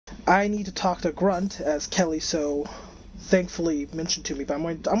I need to talk to Grunt, as Kelly so thankfully mentioned to me. But I'm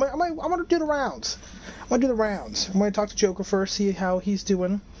going to do the rounds. I'm going to do the rounds. I'm going to talk to Joker first, see how he's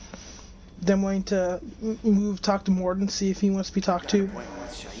doing. Then I'm going to talk to Mordin, see if he wants to be talked to. With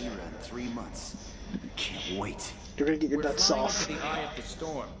Sha'ira in 3 months. Can't wait. You're going to get your nuts off. Into the eye of the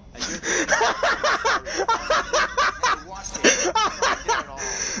storm, and you're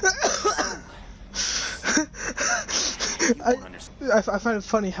I find it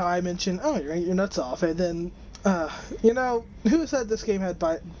funny how I mention, oh, you're gonna get your nuts off, and then, you know, who said this game had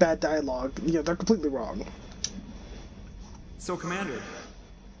bad dialogue? You know, they're completely wrong. So, Commander,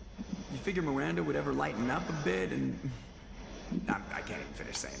 you figure Miranda would ever lighten up a bit and... I can't even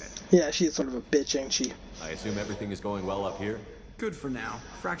finish saying it. Yeah, she's sort of a bitch, ain't she? I assume everything is going well up here? Good for now.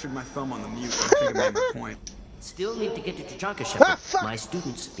 Fractured my thumb on the mute. I think I made my point. Still need to get to Tajanka, Shepard. Fuck! My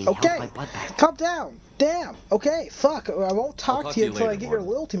students being Okay, held by Bloodbath. calm down. Damn. Okay, fuck. I won't talk to you until later, I get your Mordin.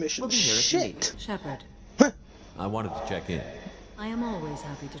 loyalty mission. We'll be here if you need Shit. Shepard, I wanted to check in. I am always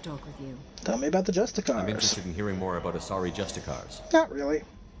happy to talk with you. Tell me about the I'm Justicars. interested in hearing more about Asari Justicars. Not really.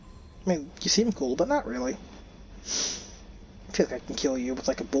 I mean, you seem cool, but not really. I feel like I can kill you with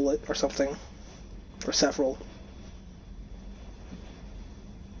like a bullet or something. Or several.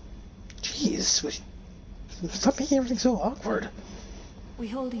 Jeez. Stop making everything so awkward. We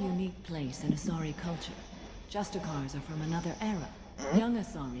hold a unique place in Asari culture. Justicars are from another era. Young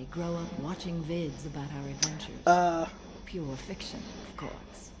Asari grow up watching vids about our adventures. Pure fiction, of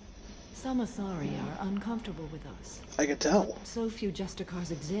course. Some Asari are uncomfortable with us. I can tell. So few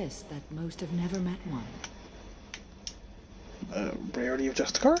Justicars exist that most have never met one. Rarity of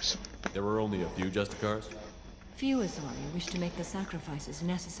Justicars? There were only a few Justicars? Few Asari wish to make the sacrifices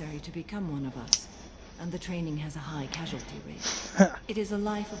necessary to become one of us, and the training has a high casualty rate. It is a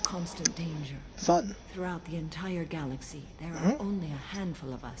life of constant danger. Fun. Throughout the entire galaxy, there are only a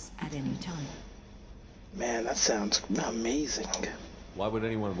handful of us at any time. Man, that sounds amazing. Why would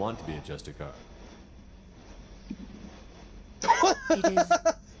anyone want to be a Justicar? It is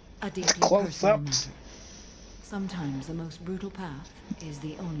a deeply Close personal up. matter. Sometimes the most brutal path is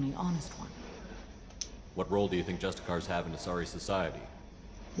the only honest one. What role do you think Justicars have in Asari society?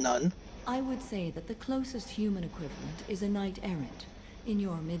 None. I would say that the closest human equivalent is a knight errant in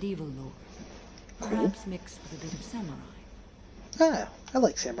your medieval lore. Perhaps mixed with a bit of samurai. Ah, I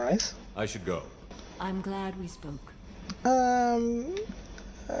like samurais. I should go. I'm glad we spoke. I'm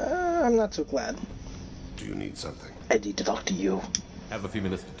not so glad. Do you need something? I need to talk to you. Have a few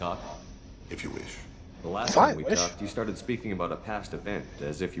minutes to talk? If you wish. The last If I time we wish. talked, you started speaking about a past event,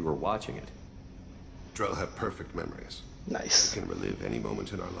 as if you were watching it. Drell have perfect memories. Nice. We can relive any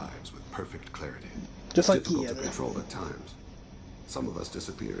moment in our lives with perfect clarity. Just like It's difficult Ian. to control at times. Some of us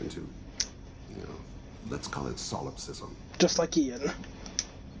disappear into, let's call it solipsism. Just like Ian.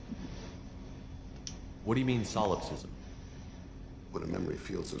 What do you mean solipsism? When a memory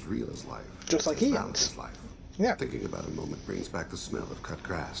feels as real as life. Just like as Ian's. valid as life. Yeah. Thinking about a moment brings back the smell of cut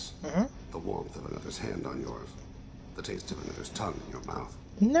grass, the warmth of another's hand on yours, the taste of another's tongue in your mouth.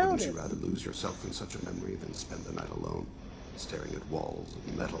 Wouldn't you Noted. rather lose yourself in such a memory than spend the night alone, staring at walls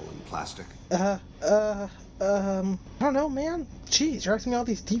of metal and plastic? I don't know, man. Jeez, you're asking me all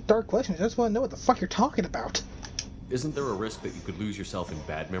these deep, dark questions. I just want to know what the fuck you're talking about. Isn't there a risk that you could lose yourself in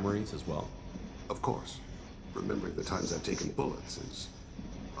bad memories as well? Of course. Remembering the times I've taken bullets is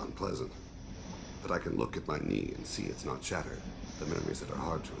unpleasant. But I can look at my knee and see it's not shattered. The memories that are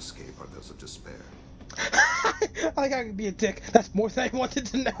hard to escape are those of despair. I think I could be a dick. That's more than I wanted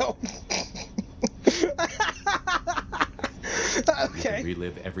to know. You can Okay.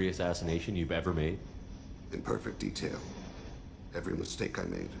 relive every assassination you've ever made? In perfect detail. Every mistake I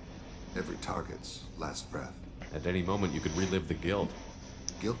made. Every target's last breath. At any moment, you could relive the guilt.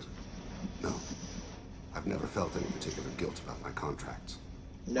 Guilt? No. I've never felt any particular guilt about my contracts.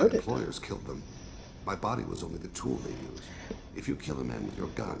 My Noted. employers killed them. My body was only the tool they used. If you kill a man with your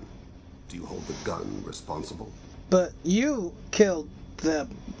gun, do you hold the gun responsible? But you killed them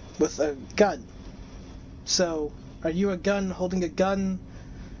with a gun. So, are you a gun holding a gun,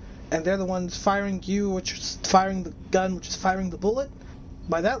 and they're the ones firing you, which is firing the gun, which is firing the bullet?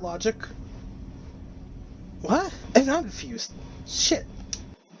 By that logic... What? I'm confused. Shit.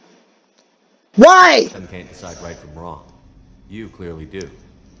 Why? Some can't decide right from wrong. You clearly do.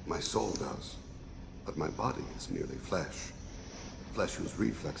 My soul does. But my body is merely flesh. Flesh whose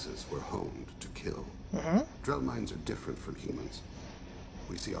reflexes were honed to kill. Drell minds are different from humans.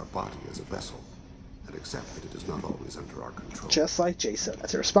 We see our body as a vessel, and accept that it is not always under our control. Just like Jason.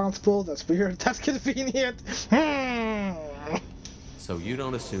 That's irresponsible, that's weird, that's convenient. So you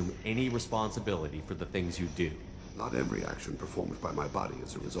don't assume any responsibility for the things you do. Not every action performed by my body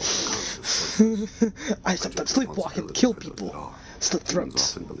is a result of conscious choices. I sometimes sleepwalk and kill people. Slit Humans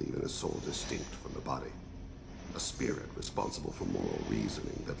throats. often believe in a soul distinct from the body. A spirit responsible for moral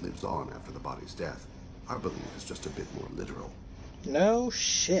reasoning that lives on after the body's death. Our belief is just a bit more literal. No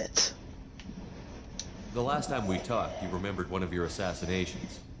shit. The last time we talked, you remembered one of your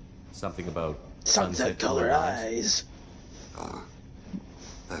assassinations. Something about Sunset color eyes.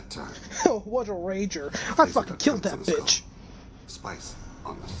 That time. Oh, what a rager. I fucking killed that bitch. Spice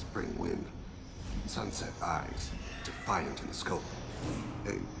on the spring wind. Sunset eyes, defiant in the scope.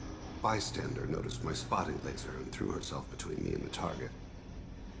 A bystander noticed my spotting laser and threw herself between me and the target.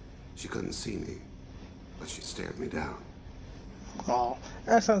 She couldn't see me, but she stared me down. Oh,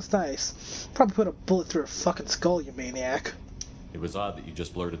 that sounds nice. Probably put a bullet through her fucking skull, you maniac. It was odd that you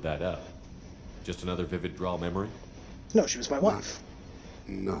just blurted that out. Just another vivid draw memory? No, she was my wife.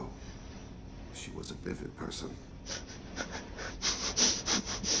 No. She was a vivid person.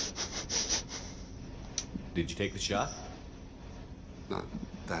 Did you take the shot? Not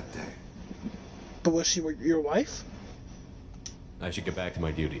that day. But was she your wife? I should get back to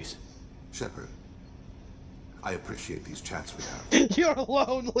my duties. Shepard, I appreciate these chats we have. You're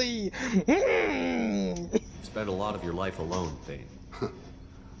lonely! Spent a lot of your life alone, Thane.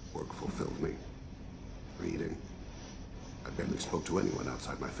 Work fulfilled me. Reading. I barely spoke to anyone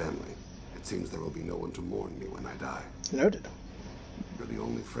outside my family. It seems there will be no one to mourn me when I die. Noted. You're the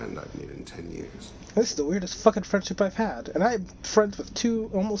only friend I've made in 10 years. This is the weirdest fucking friendship I've had. And I'm friends with 2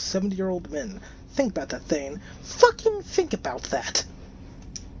 almost 70-year-old men. Think about that, Thane. Fucking think about that.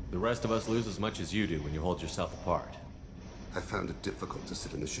 The rest of us lose as much as you do when you hold yourself apart. I found it difficult to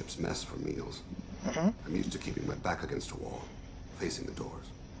sit in the ship's mess for meals. I'm used to keeping my back against a wall, facing the doors.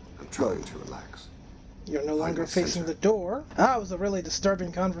 I'm trying to relax. You're no longer my facing center. the door. That was a really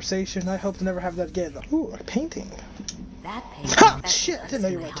disturbing conversation. I hope to never have that again. Ooh, a painting. That painting. Ha! that's Shit, I didn't know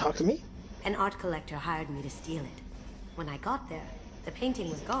you were personally gonna talk to me. An art collector hired me to steal it. When I got there, the painting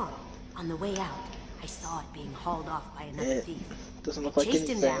was gone. On the way out, I saw it being hauled off by another thief. Doesn't look I like chased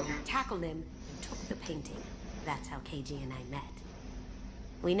anything. him down, tackled him, and took the painting. That's how KG and I met.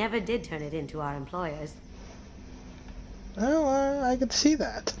 We never did turn it into our employers. Oh, I could see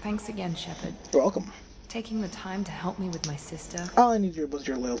that. Thanks again, Shepard. You're welcome. Taking the time to help me with my sister. All I needed was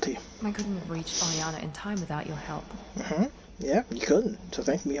your loyalty. I couldn't have reached Oriana in time without your help. Yeah, you couldn't. So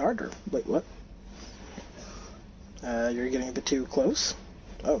thank me harder. Wait, what? You're getting a bit too close.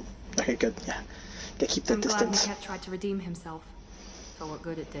 Oh, okay, good. Yeah, gotta keep that I'm distance. glad Niket tried to redeem himself. For what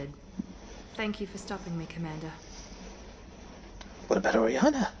good it did. Thank you for stopping me, Commander. What about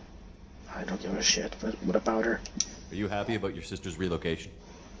Oriana? I don't give a shit, but what about her? Are you happy about your sister's relocation?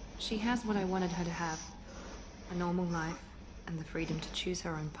 She has what I wanted her to have. A normal life, and the freedom to choose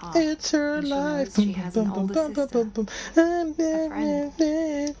her own path. It's her And she life. knows she has an older sister. A friend.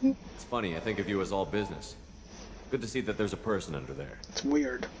 It's funny, I think of you as all business. Good to see that there's a person under there. It's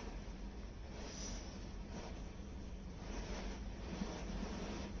weird.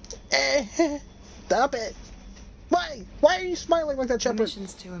 Stop it! Why? Why are you smiling like that, The Shepard?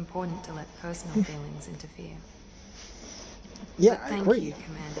 mission's too important to let personal feelings interfere. Yeah, But I thank agree. you,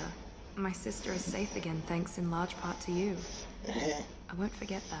 Commander. My sister is safe again thanks in large part to you. I won't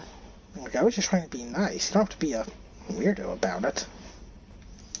forget that. Look, I was just trying to be nice. You don't have to be a weirdo about it.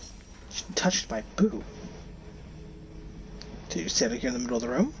 She touched my boob. Did you stand here in the middle of the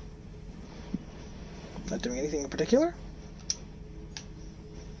room? Not doing anything in particular?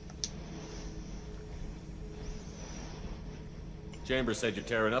 Chambers said you're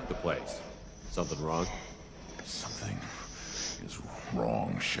tearing up the place. Something wrong? Something is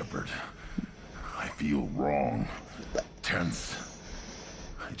wrong, Shepard. I feel wrong. Tense.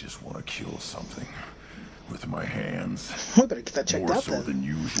 I just want to kill something. With my hands. We better get that checked More out so then. than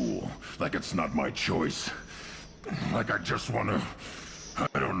usual. Like it's not my choice. Like I just want to...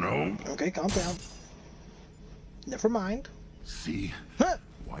 I don't know. Okay, calm down. Never mind. See? Huh.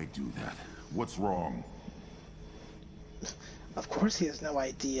 Why do that? What's wrong? Of course he has no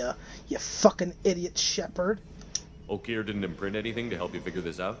idea, you fucking idiot, Shepard. Okeer didn't imprint anything to help you figure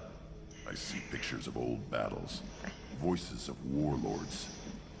this out? I see pictures of old battles. Voices of warlords.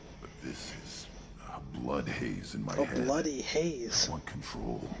 But this is a blood haze in my A head. bloody haze. I want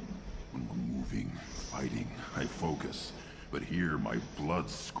control. When we're moving, fighting, I focus. But here, my blood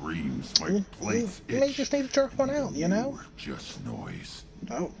screams, my plates You may itch. just need to jerk one out, you know? You're just noise.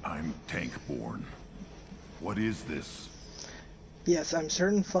 Oh. I'm tank-born. What is this? Yes, I'm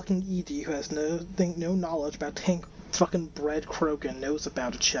certain fucking ED who has no knowledge about tank fucking bred Krogan knows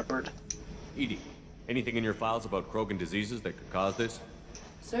about it, Shepard. Edie, anything in your files about Krogan diseases that could cause this?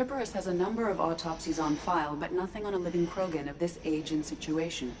 Cerberus has a number of autopsies on file, but nothing on a living Krogan of this age and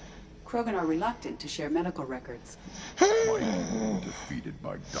situation. Krogan are reluctant to share medical records. My people were defeated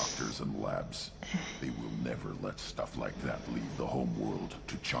by doctors and labs. They will never let stuff like that leave the homeworld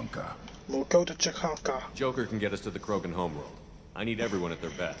to Chunka. We'll go to Chakaka. Joker can get us to the Krogan homeworld. I need everyone at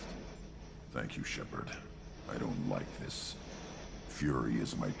their best. Thank you, Shepard. I don't like this. Fury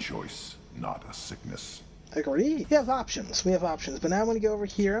is my choice, not a sickness. Agree. We have options. We have options. But now I'm going to go over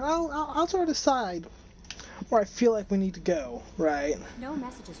here, and I'll sort of decide where I feel like we need to go, right? No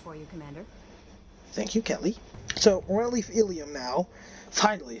messages for you, Commander. Thank you, Kelly. So, we're going to leave Ilium now.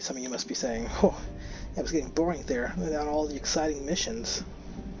 Finally, some of you must be saying, oh, it was getting boring there without all the exciting missions.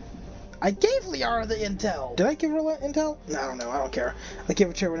 I gave Liara the intel! Did I give her intel? No, I don't know. I don't care. I'll give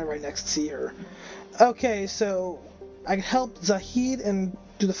it to her whenever I next see her. Okay, so I can help Zahid and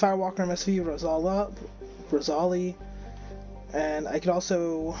do the Firewalker MSV Rosali, and I could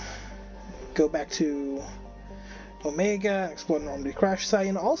also go back to Omega and explore the Normandy crash site,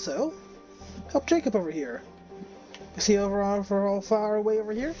 and also help Jacob over here. You see all far away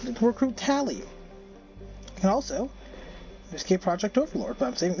over here? To recruit Tali. And also escape Project Overlord, but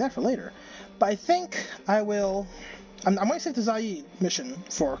I'm saving that for later. But I think I will. I might save the Zaid mission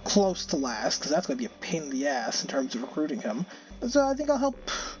for close to last, because that's going to be a pain in the ass in terms of recruiting him. So I think I'll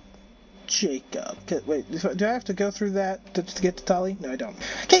help Jacob. Wait, do I have to go through that to get to Tali? No, I don't.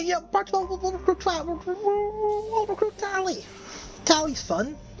 Okay, yeah, we'll recruit Tali. Tali's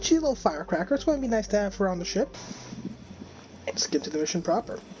fun. She's a little firecracker. It's going to be nice to have her on the ship. Let's get to the mission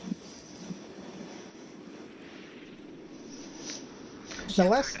proper.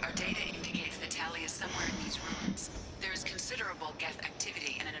 Shepard, our data indicates that Tali is somewhere in these ruins. There is considerable Geth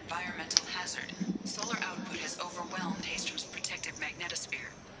activity and an environmental hazard. Solar output has overwhelmed Hastrom's protective magnetosphere.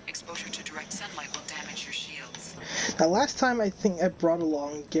 Exposure to direct sunlight will damage your shields. Now, last time I think I brought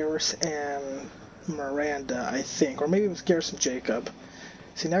along Garrus and Miranda, I think. Or maybe it was Garrus and Jacob.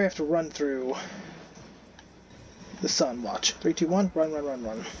 See, now we have to run through the sun. Watch. 3, 2, 1. Run, run, run,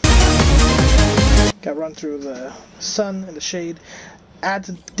 run. Gotta run through the sun and the shade. Adds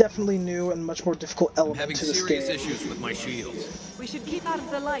a definitely new and much more difficult element to this game. Having serious issues with my shields. We should keep out of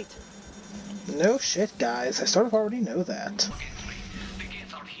the light. No shit, guys. I sort of already know that. The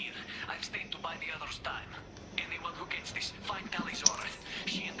Geth are here. I've stayed to buy the others time. Anyone who gets this, find Tali's aura.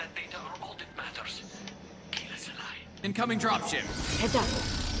 She and that data are all that matters. Kill us alive. Incoming dropship. Heads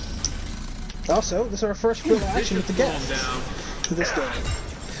up. Also, this is our first real action with the Geth in this game.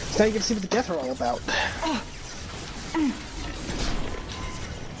 So now you can see what the Geth are all about.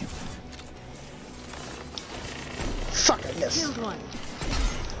 Fuck, I missed. Killed one.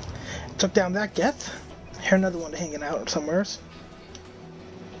 Took down that Geth. Here another one hanging out somewheres.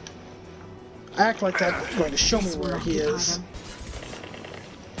 I act like that's going to show me where he is.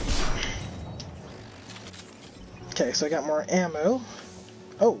 Okay, so I got more ammo.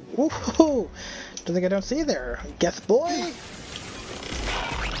 Oh, woohoo! Don't think I don't see there. Geth boy!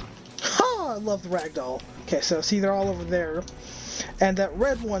 Ha! I love the ragdoll. Okay, so see they're all over there. And that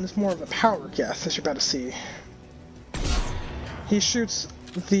red one is more of a power Geth, as you're about to see. He shoots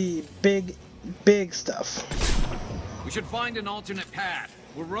the big stuff. We should find an alternate path.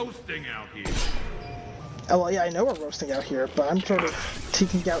 We're roasting out here. Oh, well, yeah, I know we're roasting out here, but I'm sort of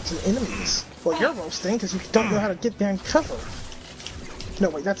taking out some enemies. Well, you're roasting because you don't know how to get behind cover. No,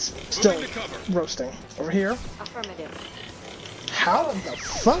 wait, that's still roasting. Over here. Affirmative. How in the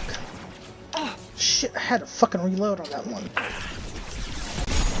fuck? Shit, I had to fucking reload on that one.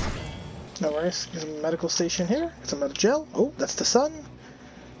 No worries, there's a medical station here. Some metal gel. Oh, that's the sun.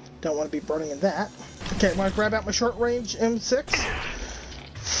 Don't want to be burning in that. Okay, I'm gonna grab out my short range M6.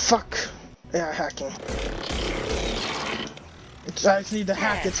 Fuck. Yeah, hacking. I just need to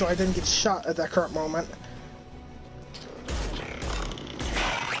hack it so I didn't get shot at that current moment.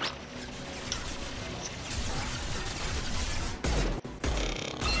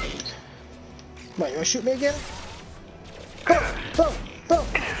 Wait, you wanna shoot me again? Boom! Boom! Boom!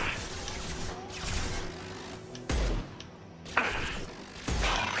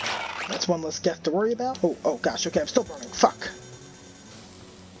 That's one less Geth to worry about. Oh gosh, okay, I'm still burning. Fuck.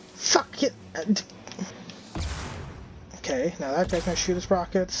 Fuck it! Okay, now that guy's gonna shoot his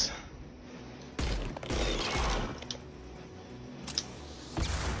rockets.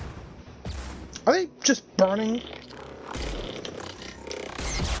 Are they just burning?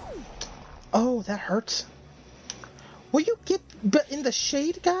 Oh, that hurts. Will you get in the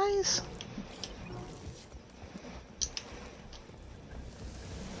shade, guys?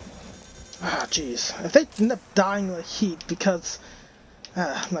 Ah, jeez. If they end up dying in the heat because...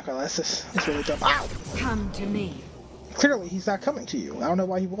 I'm not gonna lie, this is really dumb. Ow! Come to me. Clearly, he's not coming to you. I don't know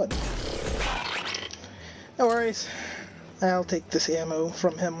why he would. No worries. I'll take this ammo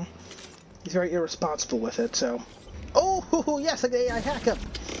from him. He's very irresponsible with it, so... Oh, yes, I hack him!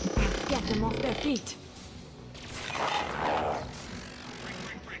 Get them off their feet.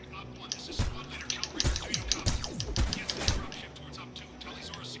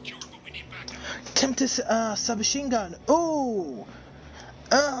 Tempest submachine gun. Oh,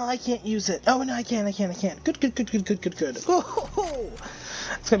 I can't use it. Oh no, I can. Good. Oh,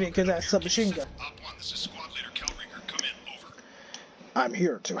 it's gonna be a good ass submachine gun. This is Squad Leader Kelringer. Come in. Over. I'm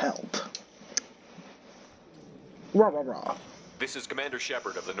here to help. Rah rah rah. This is Commander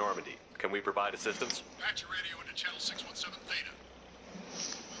Shepard of the Normandy. Can we provide assistance? Patch your radio into channel 617 Theta.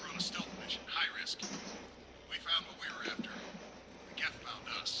 We were on a stealth mission, high risk. We found what we were after. The Geth found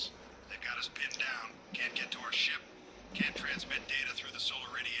us. They got us pinned down. Can't get to our ship. Can't transmit data through the solar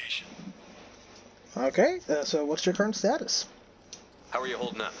radiation. Okay, so what's your current status? How are you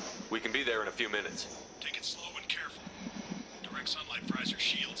holding up? We can be there in a few minutes. Take it slow and careful. Direct sunlight fries your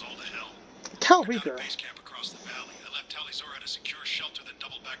shields all to hell. Kelringer. Base camp across the valley. I left Talizora at a secure shelter, then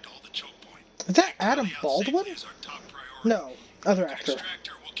doubled back to hold the choke point. Is that Adam Baldwin? No, other actor.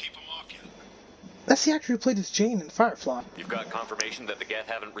 That's the actor who played as Jane in Firefly. You've got confirmation that the Geth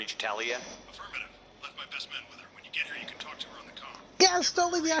haven't reached Tali yet? Affirmative. Left my best men with her. When you get here, you can talk to her on the comm. Yeah, it's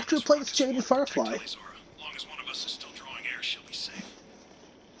totally the actor who played as Jane in Firefly. As long as one of us is still drawing air, she'll be safe.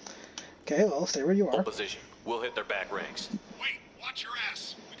 Okay, well, stay where you are. Hold position. We'll hit their back ranks. Wait, watch your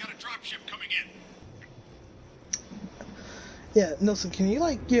ass. We got a dropship coming in. Yeah, Nilsson, can you,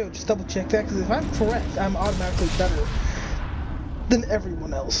 just double check that? Because if I'm correct, I'm automatically better than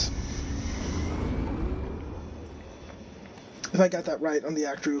everyone else. If I got that right on the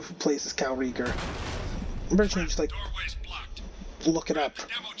actor who plays as Kelringer. I'm pretty sure you just, look it up. The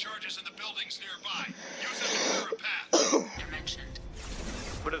demo charges in the buildings nearby. Use them to clear a path. You're mentioned.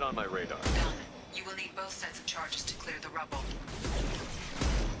 Put it on my radar. Done. You will need both sets of charges to clear the rubble.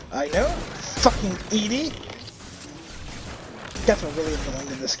 I know. Fucking Edie. That's what really annoying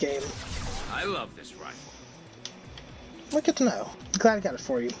in this game. I love this rifle. Well, good to know. Glad I got it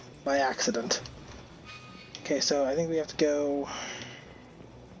for you by accident. Okay, so I think we have to go...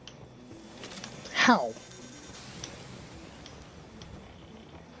 How?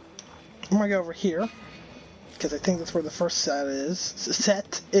 I'm gonna go over here, because I think that's where the first set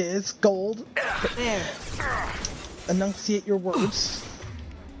is. Gold. There. Enunciate your words.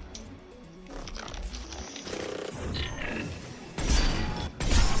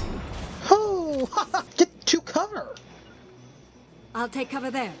 Oh! Get to cover! I'll take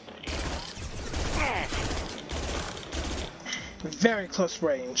cover there. Very close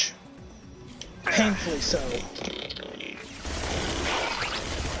range. Painfully so.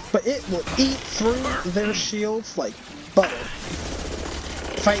 But it will eat through their shields like butter.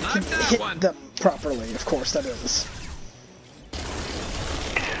 If I can hit them properly, of course, that is.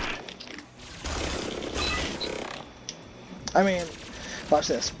 I mean, watch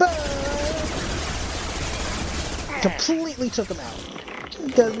this. Completely took him out.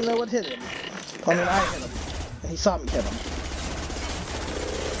 He doesn't know what hit him. I mean, I hit him. And he saw me hit him.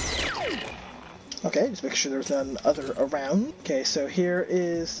 Okay, just make sure there's none other around. Okay, so here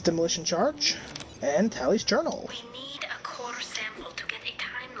is demolition charge and Tali's journal. We need a core sample to get a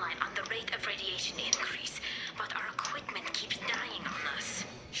timeline on the rate of radiation increase, but our equipment keeps dying on us.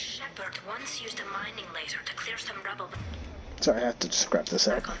 Shepard once used a mining laser to clear some rubble. Sorry, I have to just grab this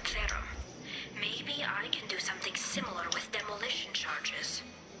out. Maybe I can do something similar with demolition charges.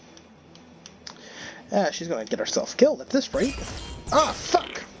 Ah, she's gonna get herself killed at this rate. Ah,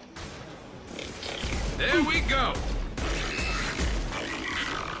 fuck! There we go.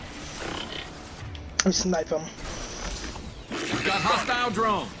 Let me snipe him. We've got hostile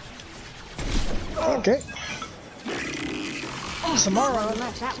drone. Okay. Samara.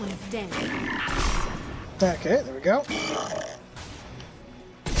 That one's dead. Okay, there we go.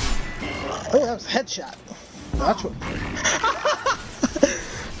 Oh, that was a headshot. That's what.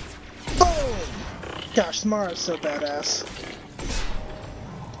 Boom! Gosh, Samara's so badass.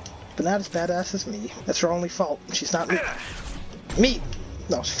 But not as badass as me. That's her only fault. She's not me. Me!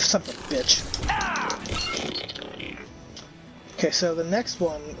 No, son of a bitch. Okay, so the next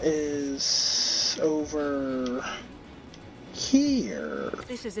one is over here.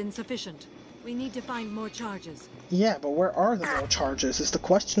 This is insufficient. We need to find more charges. Yeah, but where are the more charges is the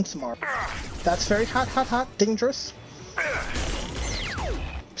question, Samara. That's very hot, dangerous.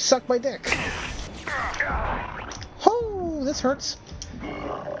 Suck my dick. Oh, this hurts.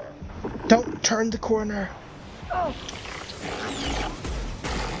 Don't turn the corner.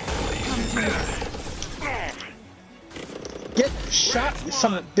 shot, you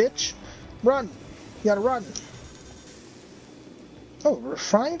son of a bitch. Run. You gotta run. Oh,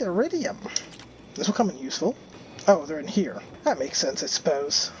 refined iridium. This will come in useful. Oh, they're in here. That makes sense, I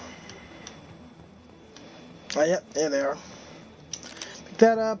suppose. Oh, yep, there they are. Pick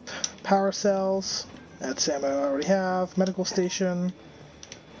that up. Power cells. That's ammo I already have. Medical station.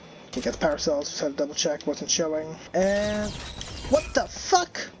 Okay, got the power cells. Just had to double check. Wasn't showing. And... what the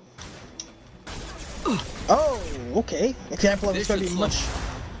fuck? Oh, okay. Example of it's going to be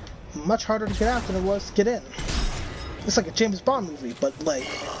much harder to get out than it was to get in. It's like a James Bond movie, but like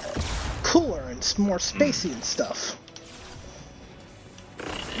cooler and more spacey and stuff.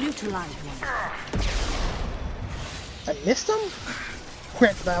 Neutralize one. I missed him?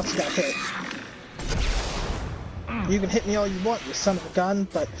 Granted, I also got hit. You can hit me all you want, you son of a gun,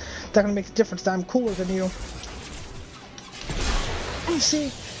 but that gonna make a difference that I'm cooler than you. You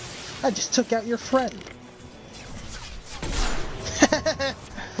see, I just took out your friend.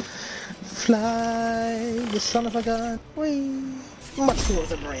 Fly, you son of a gun. Whee! Much cooler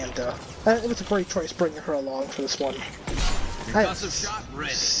than Miranda. It was a great choice bringing her along for this one. I have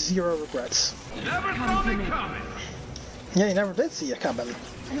zero regrets. Never saw me coming. Yeah, you never did see you coming.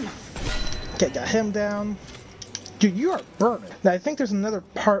 Okay, got him down. Dude, you are burning. Now, I think there's another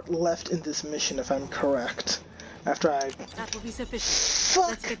part left in this mission, if I'm correct. After I... that will be sufficient. Fuck!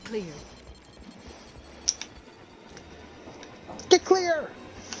 Let's get clear. Get clear!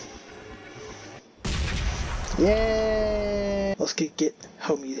 Yay! Let's get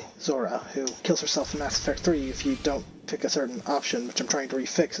homie Zora, who kills herself in Mass Effect 3 if you don't pick a certain option, which I'm trying to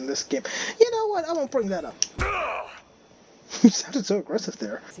refix in this game. You know what? I won't bring that up. You sounded so aggressive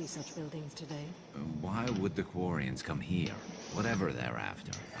there. See such buildings today. Why would the Quarians come here? Whatever they're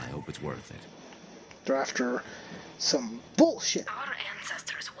after, I hope it's worth it. They're after some bullshit. Our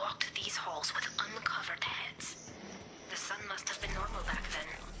ancestors walked these halls with uncovered heads. The sun must have been normal back then.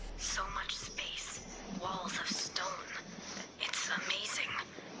 So much space. Walls of stone. It's amazing.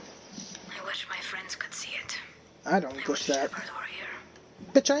 I wish my friends could see it. I don't wish that. Shepard were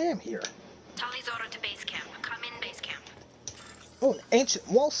here. Bitch, I am here. Tally Zora to base camp. Come in base camp. Oh, an ancient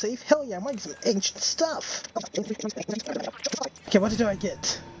wall safe? Hell yeah, I might get some ancient stuff. Okay, what do I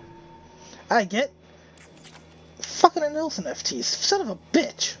get? I get... fucking an Nelson FTs. Son of a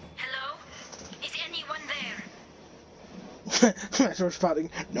bitch. Hello? Is anyone there? After responding,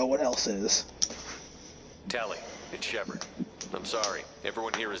 no one else is. Tally, it's Shepard. I'm sorry.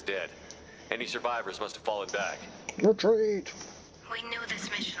 Everyone here is dead. Any survivors must have fallen back. Retreat. We knew this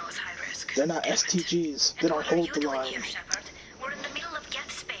mission was high risk. They're not STGs. They don't hold the line. Here, Shepard? We're in the middle of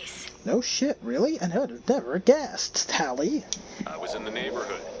Geth space. No shit, really? I know, never guessed. Tally. I was in the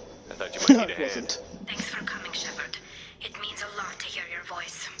neighborhood. I thought you might need a hand. Thanks for coming, Shepard. It means a lot to hear your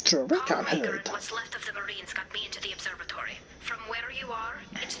voice. Sure, recon heard. What's left of the Marines got me into the observatory. From where you are,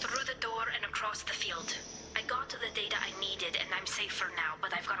 it's through the door and across the field. I got to the data I needed, and I'm safe for now,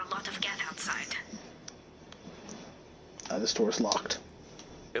 but I've got a lot of Geth outside. This door's locked.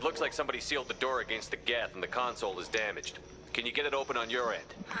 It looks like somebody sealed the door against the Geth and the console is damaged. Can you get it open on your end?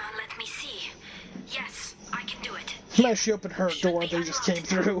 Let me see. Yes, I can do it. Imagine she opened her door and they just came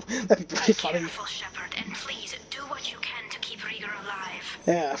through. That'd be pretty funny. Be careful, Shepard, and please do what you can to keep Rieger alive.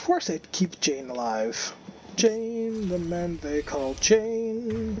 Yeah, of course they'd keep Jane alive. Jane, the man they call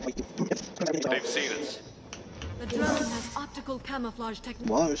Jane. They've seen us. The drone has optical camouflage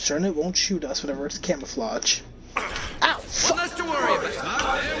technology. Well, I'm certain it won't shoot us whenever it's camouflage. Ow! Well, less to worry about.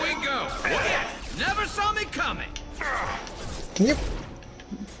 Huh? There we go. Never saw me coming. Can you?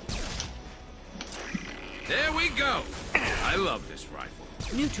 There we go. I love this rifle.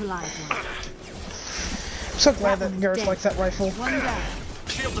 Neutralize one. I'm so glad that Garrus likes that rifle. One down.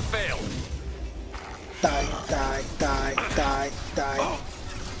 Shields have failed. Die, die, die, die, die.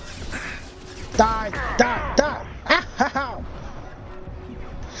 Die, die, die! Ow!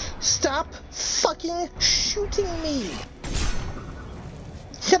 Stop fucking shooting me!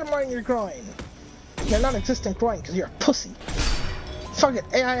 Hit him right in your groin. Your non-existent groin, because you're a pussy. Fucking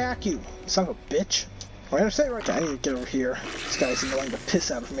AI you, son of a bitch. I'm gonna say right now, I need to get over here. This guy's annoying the piss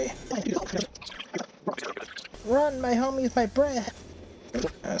out of me. Run, my homies, my breath.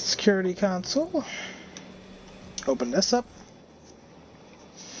 Security console. Open this up.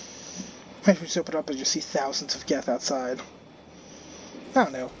 Maybe we just open it up and you see thousands of Geth outside. I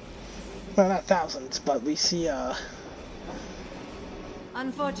don't know. Well, not thousands, but we see,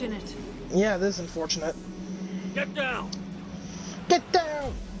 Unfortunate. yeah, this is unfortunate. Get down! Get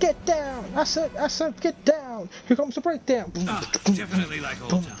down! Get down! I said, get down! Here comes the breakdown! Boom, Definitely like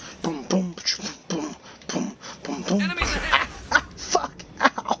old times. boom, boom, boom, boom, boom, boom. Enemies ahead! Fuck!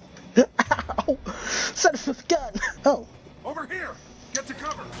 Ow! Ow! Son of a gun! Oh. Over here!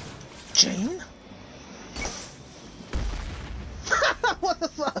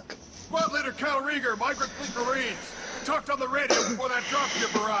 Rieger, Migrant Fleet Marines. We talked on the radio before that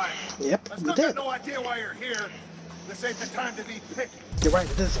dropship arrived. Yep, I we still did. got no idea why you're here. This ain't the time to be picky. You're right,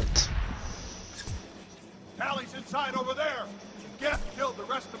 it isn't. Tally's inside over there. Geth killed the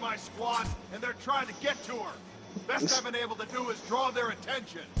rest of my squad, and they're trying to get to her. Best I've been able to do is draw their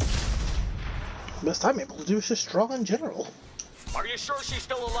attention. Best I'm able to do is just draw in general. Are you sure she's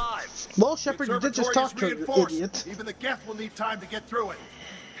still alive? Well, Shepard, you did just talk to her, you idiot. Even the Geth will need time to get through it.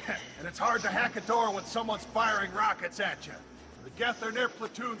 And it's hard to hack a door when someone's firing rockets at you. The Geth are near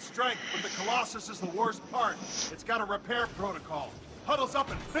platoon strength, but the Colossus is the worst part. It's got a repair protocol. Huddles up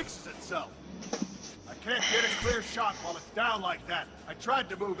and fixes itself. I can't get a clear shot while it's down like that. I tried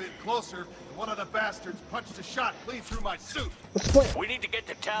to move in closer, and one of the bastards punched a shot clean through my suit. We need to get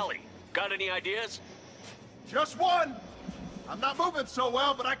to Tally. Got any ideas? Just one! I'm not moving so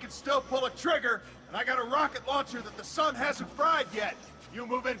well, but I can still pull a trigger, and I got a rocket launcher that the sun hasn't fried yet. You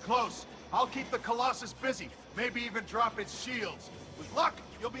move in close. I'll keep the Colossus busy, maybe even drop its shields. With luck,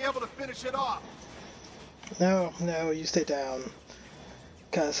 you'll be able to finish it off. No, you stay down.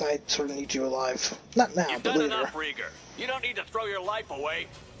 Because I sort of need you alive. Not now, You've but done later. enough, Rieger. You don't need to throw your life away.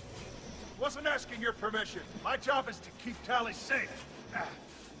 Wasn't asking your permission. My job is to keep Tally safe.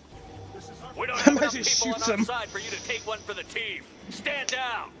 We don't have enough just people on shoots our him. side for you to take one for the team. Stand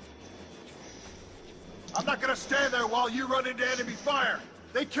down. I'm not gonna stand there while you run into enemy fire.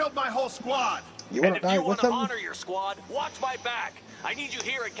 They killed my whole squad. You want to die You with want to them? honor your squad? Watch my back. I need you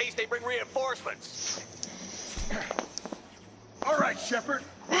here in case they bring reinforcements. All right, Shepard.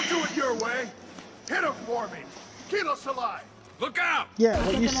 We'll do it your way. Hit him for me. Kilos alive. Look out! Yeah,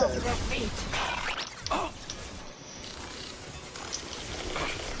 what you said.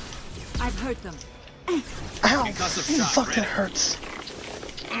 I've hurt them. Ow! Fuck, that hurts.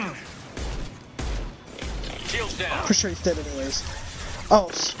 Shields down. For sure he's dead anyways. Oh,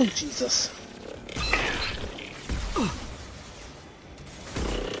 sweet Jesus.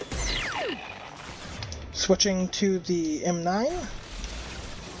 Switching to the M9.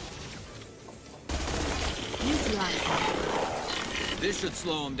 This should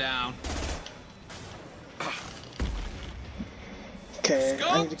slow him down. Okay,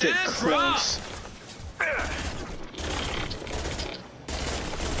 I need to get close.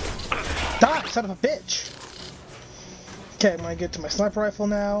 Die, son of a bitch! Okay, I'm gonna get to my sniper rifle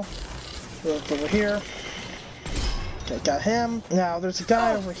now. Look over here. Okay, got him. Now, there's a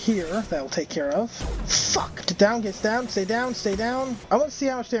guy over here that will take care of. Fuck! Get down, get down, stay down, stay down. I want to see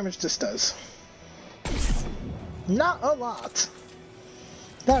how much damage this does. Not a lot.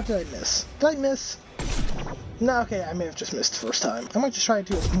 Now, did I miss? Did I miss? No, okay, I may have just missed the first time. I might just try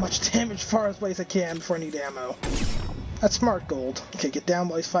to do as much damage far away as I can before I need ammo. That's smart gold. Okay, get down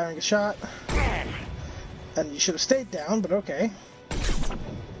while he's firing a shot. And you should have stayed down, but okay.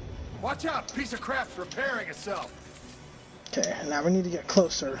 Watch out, piece of crap's repairing itself. Okay, now we need to get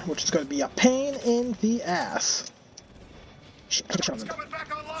closer, which is going to be a pain in the ass. Shit, It's coming back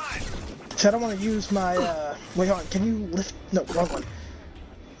online. so I don't want to use my, wait on, can you lift, no, wrong one.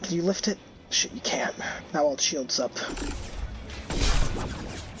 Can you lift it? Shit, you can't. Now all the shields up.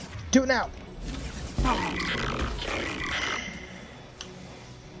 Do it now!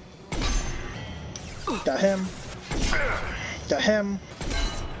 Got him. Got him.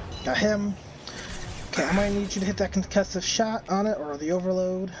 Got him. Okay, I might need you to hit that concussive shot on it, or the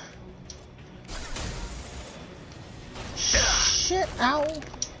overload. Shit, ow!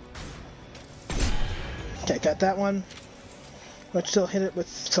 Okay, got that one. Let's still hit it with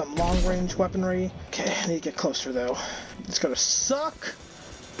some long-range weaponry. Okay, I need to get closer, though. It's gonna suck!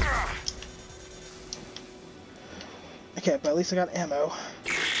 Okay, but at least I got ammo.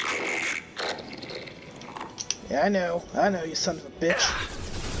 Yeah, I know, you son of a bitch.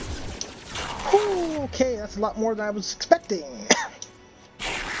 Whew, okay, that's a lot more than I was expecting.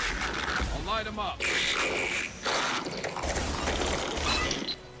 I'll light him up.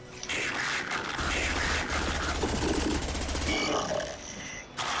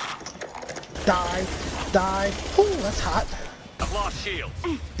 Die, die. Ooh, that's hot. I've lost shields.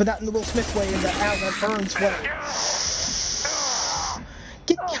 But not in the Will Smith way, in the ow, that burns way.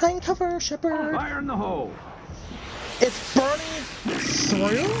 Get behind cover, Shepard. Fire in the hole. It's burning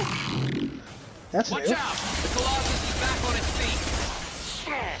through? That's Watch new. out! The Colossus is back on its feet.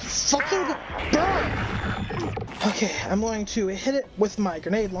 Fucking burn! Okay, I'm going to hit it with my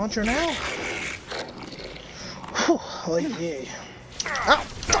grenade launcher now. Whew, like yeah.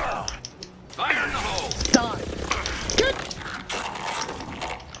 Ow! Fire in the hole. Die! Good!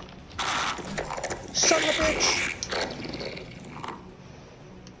 Son of a bitch!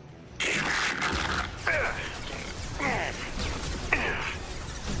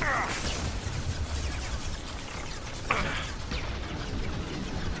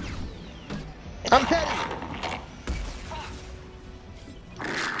 I'm petty!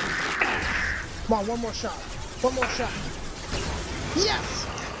 Come on, one more shot. One more shot. Yes!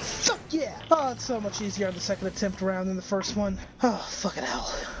 Fuck yeah! Oh, it's so much easier on the second attempt around than the first one. Oh, fucking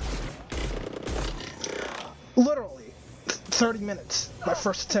hell. Literally, 30 minutes. My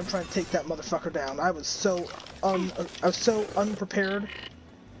first attempt trying to take that motherfucker down. I was so unprepared.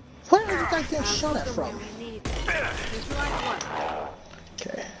 Where are you guys getting shot at from?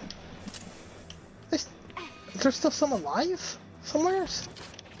 Okay. Is there still someone alive? Somewhere?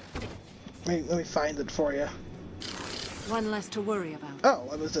 Let me find it for you. One less to worry about.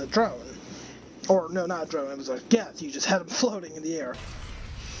 Oh, it was a drone. Or, no, not a drone, it was a Geth. You just had him floating in the air.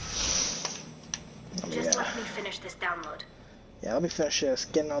 Just let me finish this download. Yeah, let me finish this.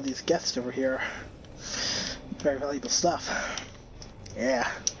 Getting all these Geths over here. Very valuable stuff. Yeah.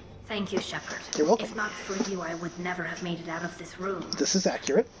 Thank you, Shepard. You're welcome. If not for you, I would never have made it out of this room. This is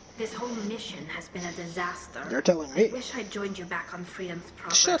accurate. This whole mission has been a disaster. You're telling me. I wish I'd joined you back on Freedom's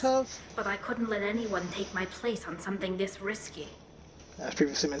Progress. Should have. But I couldn't let anyone take my place on something this risky. As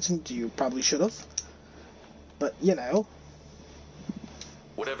previously mentioned, you probably should have. But, you know.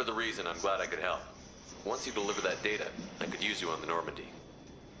 Whatever the reason, I'm glad I could help. Once you deliver that data, I could use you on the Normandy.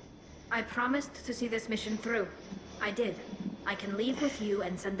 I promised to see this mission through. I did. I can leave with you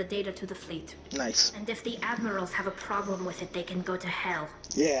and send the data to the fleet. Nice. And if the admirals have a problem with it, they can go to hell.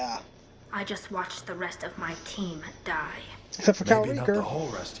 Yeah. I just watched the rest of my team die. Except for Cal Maybe not Rieger. the whole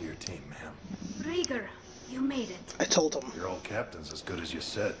rest of your team, ma'am. Rieger, you made it. I told him. Your old captain's as good as you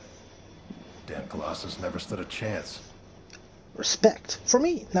said. Dan Colossus never stood a chance. Respect. For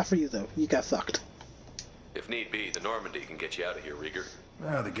me, not for you though. You got fucked. If need be, the Normandy can get you out of here, Rieger.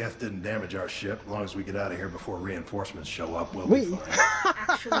 Well, the Geth didn't damage our ship. As long as we get out of here before reinforcements show up, we'll be fine.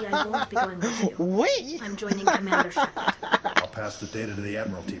 Actually, I won't be going with you. We? I'm joining Commander Shepard. I'll pass the data to the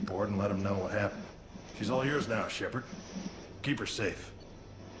Admiralty board and let them know what happened. She's all yours now, Shepard. Keep her safe.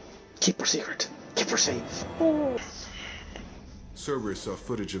 Keep her secret. Keep her safe. Cerberus saw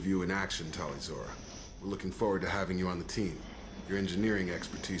footage of you in action, Tali'Zorah. We're looking forward to having you on the team. Your engineering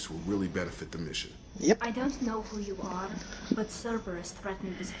expertise will really benefit the mission. Yep. I don't know who you are, but Cerberus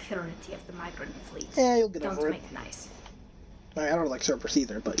threatened the security of the migrant fleet. Yeah, you'll get over it. Don't make nice. I don't like Cerberus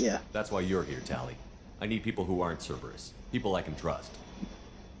either, but yeah. That's why you're here, Tali. I need people who aren't Cerberus. People I can trust.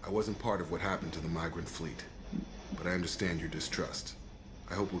 I wasn't part of what happened to the migrant fleet, but I understand your distrust.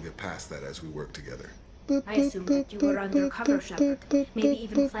 I hope we'll get past that as we work together. I assumed that you were undercover, Shepard. Maybe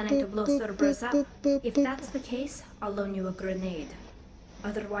even planning to blow Cerberus up. If that's the case, I'll loan you a grenade.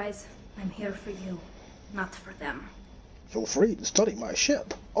 Otherwise, I'm here for you, not for them. Feel free to study my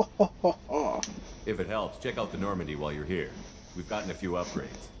ship. If it helps, check out the Normandy while you're here. We've gotten a few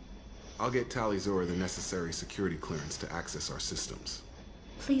upgrades. I'll get Tali'Zorah the necessary security clearance to access our systems.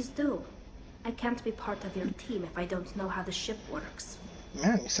 Please do. I can't be part of your team if I don't know how the ship works.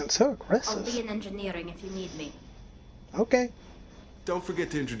 Man, you sound so I'll aggressive. be in engineering if you need me. Okay. Don't forget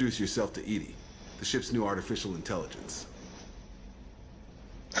to introduce yourself to EDI, the ship's new artificial intelligence.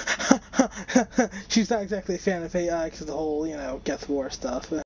 She's not exactly a fan of AI because of the whole, you know, Geth War stuff.